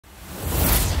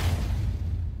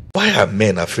Why are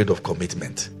men afraid of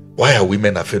commitment? Why are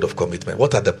women afraid of commitment?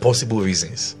 What are the possible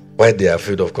reasons why they are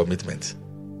afraid of commitment?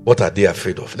 What are they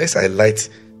afraid of? Let's highlight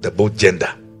the both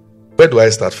gender. Where do I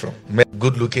start from? Men,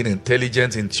 good looking,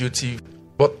 intelligent, intuitive,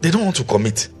 but they don't want to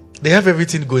commit. They have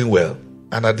everything going well,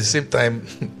 and at the same time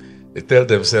they tell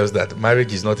themselves that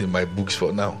marriage is not in my books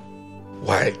for now.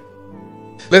 Why?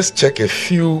 Let's check a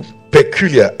few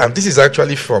peculiar, and this is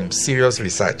actually from serious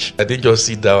research. I didn't just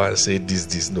sit down and say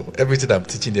this. No, everything I'm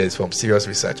teaching here is from serious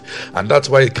research, and that's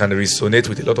why it can resonate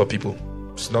with a lot of people.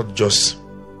 It's not just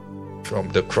from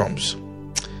the crumbs.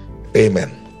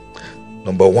 Amen.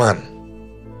 Number one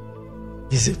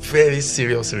is a very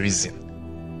serious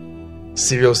reason,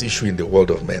 serious issue in the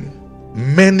world of men.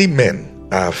 Many men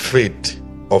are afraid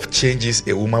of changes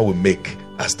a woman will make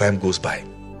as time goes by.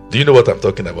 Do you know what I'm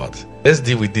talking about? Let's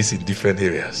deal with this in different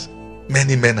areas.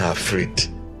 Many men are afraid.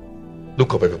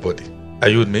 Look up, everybody. Are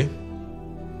you with me?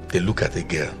 They look at a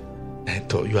girl and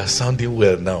talk, you are sounding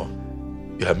well now.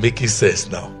 You are making sense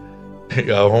now.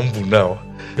 You are humble now.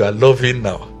 You are loving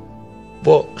now.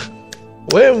 But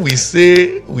when we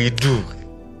say we do,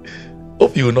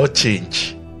 hope you will not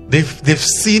change. They've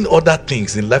seen other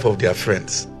things in life of their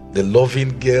friends. The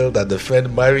loving girl that the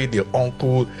friend married, the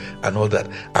uncle and all that.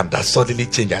 And that suddenly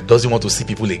changed and doesn't want to see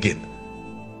people again.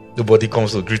 Nobody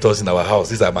comes to greet us in our house.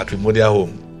 This is our matrimonial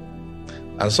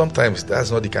home. And sometimes that's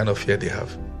not the kind of fear they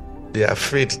have. They are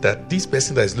afraid that this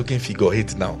person that is looking figure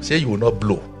 8 now, say you will not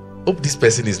blow. Hope this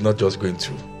person is not just going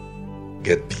to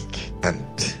get big.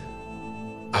 And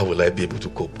how will I be able to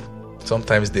cope?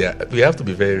 Sometimes we have to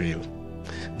be very real.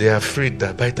 They are afraid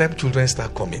that by the time children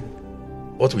start coming,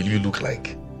 what will you look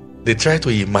like? They try to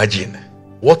imagine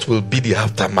what will be the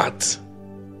aftermath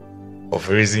of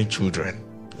raising children.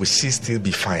 Will she still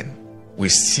be fine? Will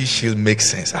she'll make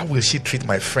sense? How will she treat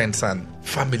my friends and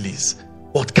families?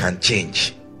 What can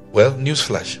change? Well,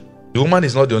 newsflash. The woman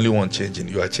is not the only one changing.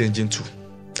 You are changing too.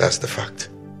 That's the fact.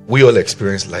 We all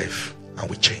experience life and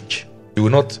we change. You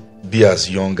will not be as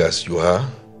young as you are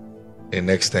in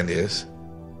the next 10 years.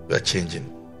 You are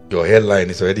changing. Your hairline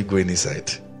is already going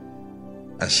inside.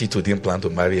 And she too didn't plan to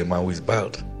marry a man who is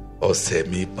bald or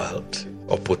semi-bald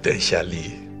or potentially,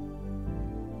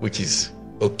 which is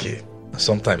okay.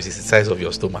 Sometimes it's the size of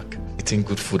your stomach, eating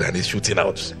good food and it's shooting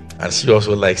out. And she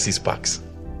also likes 6 packs.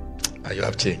 And you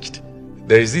have changed.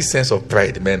 There is this sense of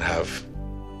pride men have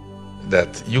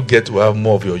that you get to have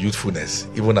more of your youthfulness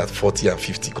even at 40 and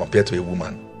 50 compared to a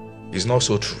woman. It's not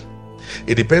so true.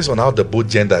 It depends on how the both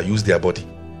gender use their body.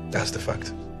 That's the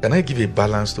fact. Can I give a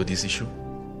balance to this issue?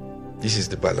 This is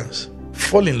the balance.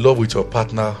 Fall in love with your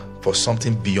partner for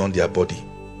something beyond their body,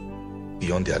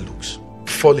 beyond their looks.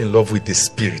 Fall in love with the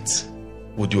spirit,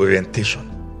 with the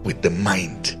orientation, with the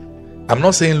mind. I'm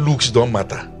not saying looks don't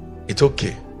matter. It's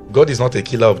okay. God is not a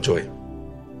killer of joy.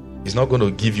 He's not going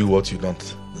to give you what you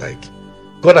don't like.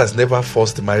 God has never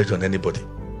forced marriage on anybody.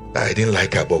 I didn't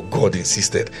like her, but God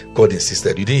insisted. God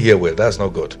insisted. You didn't hear well. That's not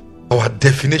God. Our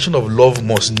definition of love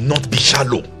must not be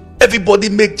shallow. Everybody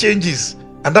make changes.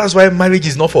 And that's why marriage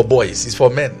is not for boys. It's for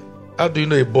men. How do you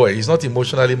know a boy? He's not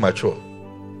emotionally mature.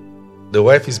 The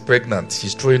wife is pregnant.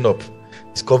 She's throwing up.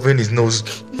 He's covering his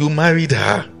nose. You married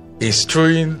her. He's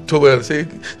throwing towel.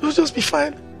 Saying, it'll just be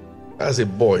fine. As a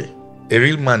boy, a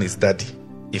real man is daddy.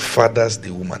 He fathers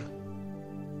the woman.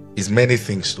 He's many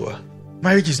things to her.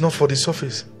 Marriage is not for the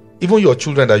surface. Even your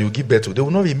children that you give birth to, they will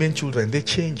not remain children. They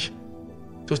change.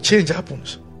 So change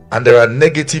happens. And there are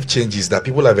negative changes that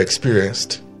people have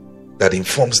experienced that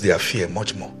informs their fear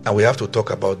much more. And we have to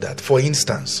talk about that. For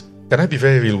instance, can I be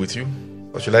very real with you?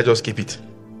 Or should I just keep it?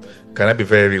 Can I be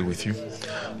very real with you?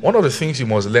 One of the things you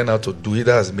must learn how to do,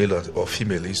 either as male or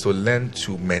female, is to learn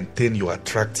to maintain your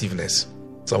attractiveness.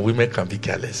 Some women can be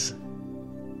careless.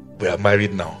 We are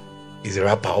married now. Is a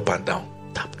rapper up and down.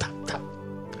 Tap, tap, tap.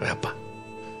 Rapper.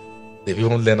 They've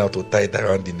even learned how to tie it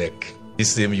around the neck.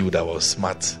 This same you that was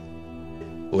smart,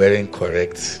 wearing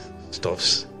correct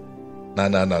stuffs.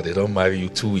 Now, they don't marry you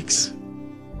 2 weeks.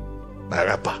 Now,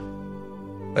 rapper.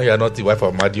 No, you are not the wife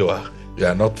of Madioa. You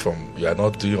are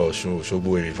not doing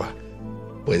Oshobo River.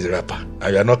 But he's a rapper.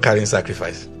 And you are not carrying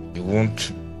sacrifice. You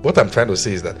won't. What I'm trying to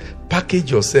say is that package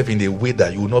yourself in a way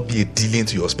that you will not be a dealing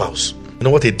to your spouse. You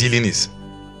know what a dealing is?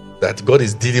 That God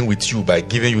is dealing with you by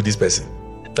giving you this person.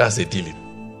 That's a dealing.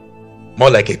 More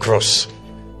like a cross.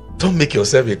 Don't make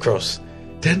yourself a cross.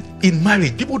 Then in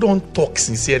marriage, people don't talk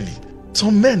sincerely.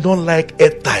 Some men don't like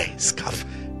hair tie, scarf.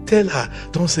 Tell her,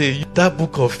 don't say, that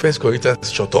book of 1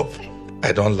 Corinthians, shut up.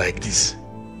 I don't like this.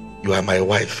 You are my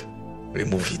wife.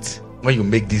 Remove it. When you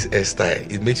make this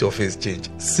hairstyle, it makes your face change.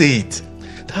 Say it.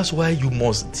 That's why you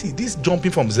must see this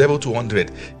jumping from 0 to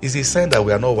 100 is a sign that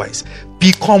we are not wise.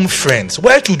 Become friends.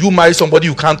 Why should you marry somebody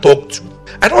you can't talk to?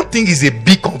 I don't think it's a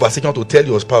big conversation to tell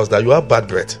your spouse that you have bad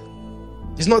breath.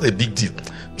 It's not a big deal.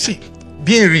 You see,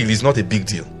 being real is not a big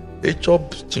deal. They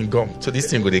chop chingum, so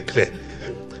this thing will clear.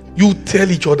 You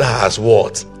tell each other as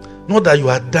what? Not that you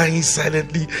are dying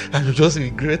silently and you're just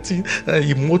regretting and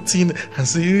emoting and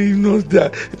saying,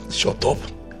 that. Shut up.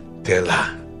 Tell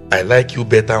her, I like you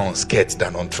better on skirt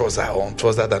than on trouser, or on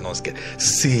trouser than on skirt.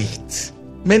 Say it.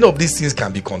 Many of these things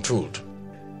can be controlled.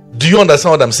 Do you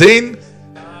understand what I'm saying?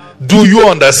 Do you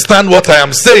understand what I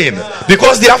am saying?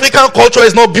 Because the African culture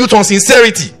is not built on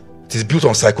sincerity. It is built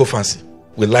on sycophancy.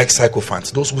 We like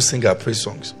sycophants, those who sing our praise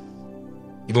songs,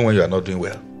 even when you are not doing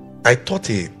well. I taught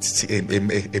a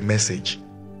message.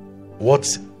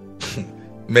 What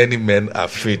many men are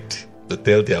afraid to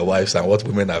tell their wives and what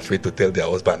women are afraid to tell their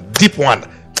husband. Deep one.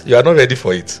 You are not ready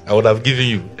for it. I would have given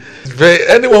you.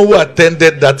 Anyone who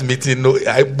attended that meeting,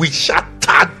 we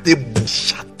shattered.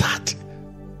 Shattered.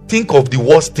 Think of the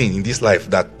worst thing in this life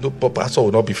that no pastor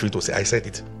will not be free to say. I said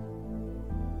it.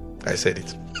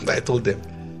 I told them.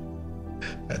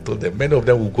 Many of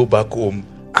them will go back home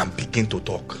and begin to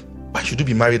talk. Why should you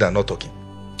be married and not talking?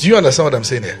 Do you understand what I'm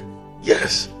saying here?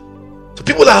 Yes. So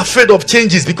people are afraid of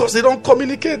changes because they don't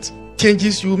communicate.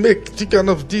 Changes you make. Think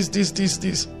of this.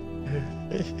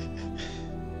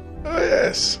 Oh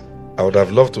yes. I would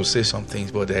have loved to say some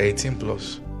things, but they're 18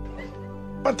 plus.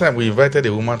 One time we invited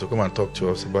a woman to come and talk to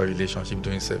us about relationship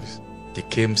during service. She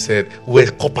came, said,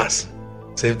 we're coppers.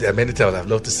 Said there are many things I would have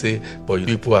loved to say, but you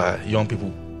people are young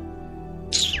people.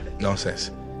 Nonsense.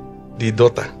 The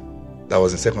daughter that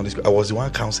was in secondary school, I was the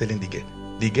one counseling the girl.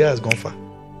 The girl has gone far.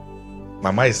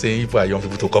 Mama is saying if we are young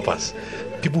people to coppers.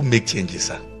 People make changes,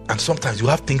 sir. And sometimes you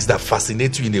have things that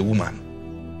fascinate you in a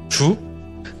woman. True?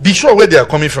 Be sure where they are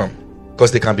coming from,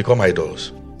 because they can become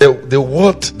idols. The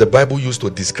word the Bible used to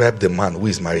describe the man who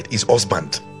is married is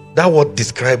husband. That word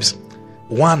describes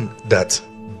one that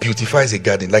beautifies a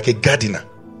garden, like a gardener.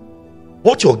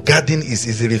 What your garden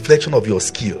is a reflection of your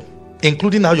skill,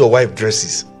 including how your wife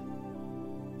dresses.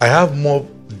 I have more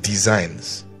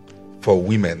designs for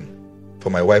women, for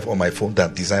my wife on my phone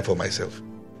than design for myself.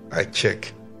 I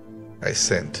check, I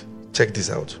send. Check this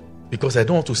out. Because I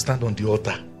don't want to stand on the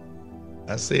altar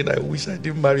and say, I wish I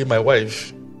didn't marry my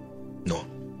wife. No.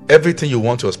 Everything you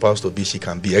want your spouse to be, she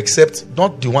can be, except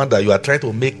not the one that you are trying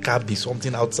to make her be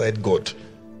something outside God.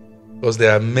 Because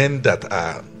there are men that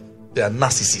are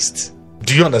narcissists.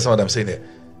 Do you understand what I'm saying there?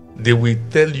 They will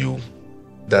tell you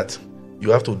that you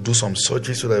have to do some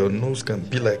surgery so that your nose can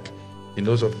be like the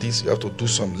nose of this. You have to do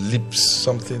some lips,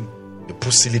 something. You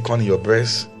put silicone in your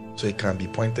breast so it can be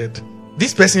pointed.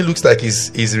 This person looks like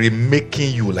he's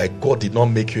remaking you, like God did not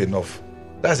make you enough.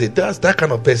 That's that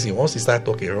kind of person. Once you start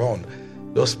talking around,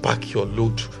 just pack your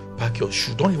load, pack your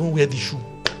shoe. Don't even wear the shoe.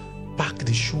 Pack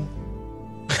the shoe.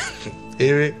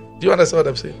 Do you understand what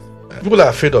I'm saying? People are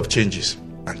afraid of changes.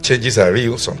 And changes are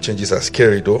real. Some changes are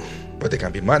scary though, but they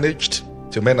can be managed.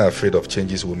 So men are afraid of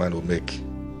changes women will make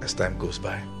as time goes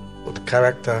by, both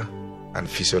character and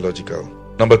physiological.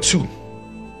 Number 2,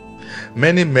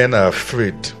 many men are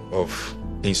afraid of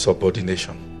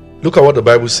insubordination. Look at what the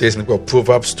Bible says in the book of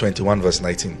Proverbs 21 verse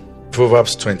 19.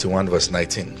 Proverbs 21 verse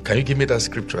 19. Can you give me that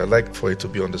scripture? I'd like for it to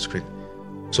be on the screen.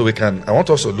 So I want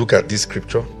us to look at this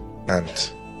scripture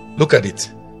and look at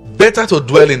it. Better to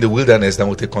dwell in the wilderness than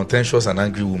with a contentious and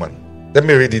angry woman. Let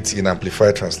me read it in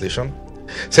Amplified translation.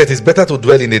 Say it is better to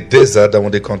dwell in a desert than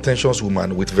with a contentious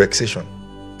woman with vexation.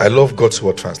 I love God's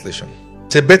word translation.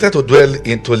 Say better to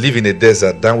live in a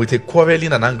desert than with a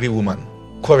quarreling and angry woman.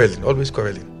 Quarreling, always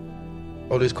quarreling.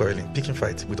 Always quarreling, picking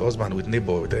fight with husband, with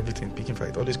neighbor, with everything, picking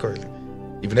fight, always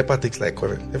quarreling. If never takes like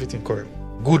quarrel, everything quarrel.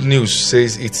 Good news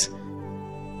says it's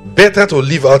better to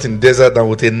live out in desert than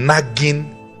with a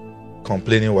nagging,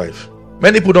 complaining wife.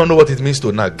 Many people don't know what it means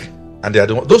to nag, and they are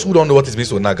those who don't know what it means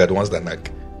to nag are the ones that nag.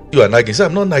 You are nagging. Say,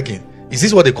 I'm not nagging. Is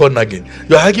this what they call nagging?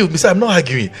 You are arguing with me. Say, I'm not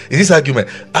arguing. Is this argument?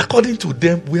 According to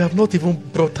them, we have not even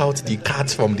brought out the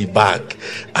cards from the bag.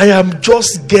 I am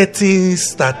just getting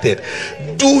started.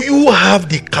 Do you have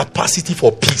the capacity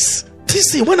for peace?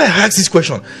 See, when I ask this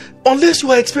question, unless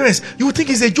you are experienced, you would think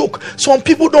it's a joke. Some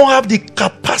people don't have the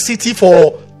capacity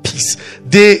for peace.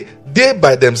 They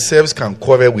by themselves can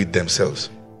quarrel with themselves.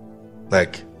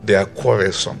 Like they are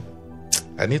quarrelsome.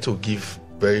 I need to give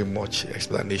very much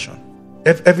explanation.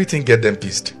 Everything get them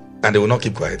pissed and they will not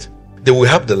keep quiet. They will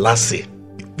have the last say.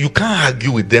 You can't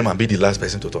argue with them and be the last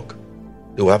person to talk.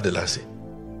 They will have the last say.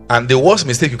 And the worst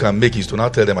mistake you can make is to now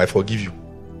tell them, I forgive you.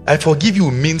 I forgive you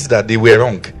means that they were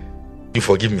wrong. You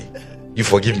forgive me. You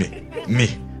forgive me.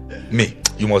 Me.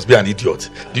 you must be an idiot.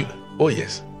 Oh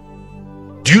yes.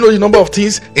 Do you know the number of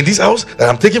things in this house that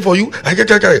I'm taking for you?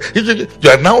 You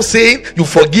are now saying you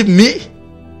forgive me?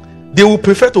 They will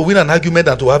prefer to win an argument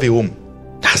than to have a home.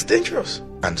 That's dangerous.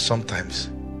 And sometimes,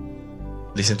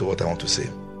 listen to what I want to say.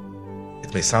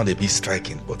 It may sound a bit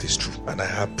striking, but it's true, and I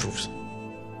have proofs.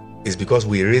 It's because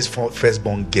we raise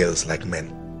firstborn girls like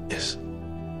men. Yes.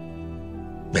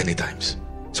 Many times.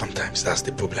 Sometimes that's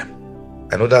the problem.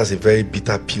 I know that's a very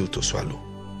bitter pill to swallow,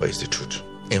 but it's the truth.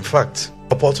 In fact,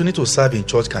 opportunity to serve in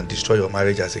church can destroy your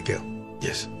marriage as a girl.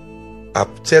 Yes. I've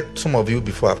said some of you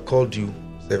before, I've called you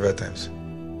several times.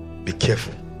 Be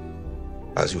careful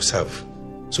as you serve,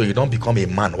 so you don't become a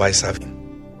man while serving.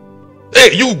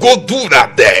 Hey, you go do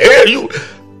that there. Hey, you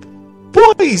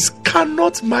boys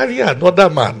cannot marry another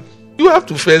man. You have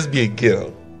to first be a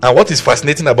girl. And what is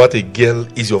fascinating about a girl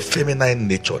is your feminine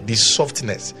nature, the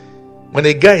softness. When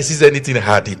a guy sees anything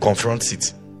hard, he confronts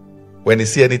it. When he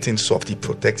sees anything soft, he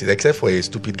protects it, except for a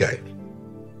stupid guy.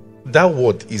 That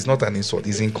word is not an insult,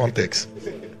 it's in context.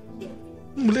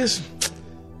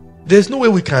 There's no way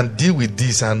we can deal with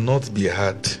this and not be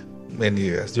hard many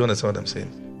years. Do you understand what I'm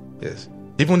saying? Yes.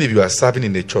 Even if you are serving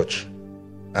in a church,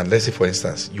 and let's say for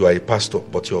instance, you are a pastor,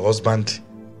 but your husband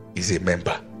is a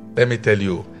member. Let me tell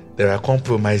you, there are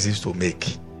compromises to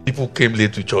make. People came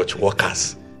late to church,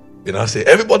 workers. You know, say,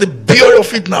 everybody be on your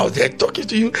feet now. They're talking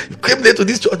to you. You came late to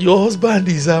this church. Your husband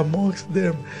is amongst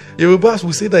them. Yorubas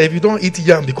will say that if you don't eat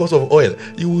yam because of oil,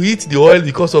 you will eat the oil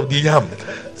because of the yam.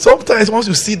 Sometimes once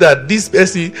you see that this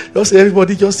person, just say,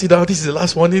 everybody just sit down. This is the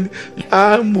last warning.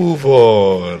 I move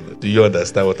on. Do you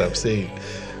understand what I'm saying?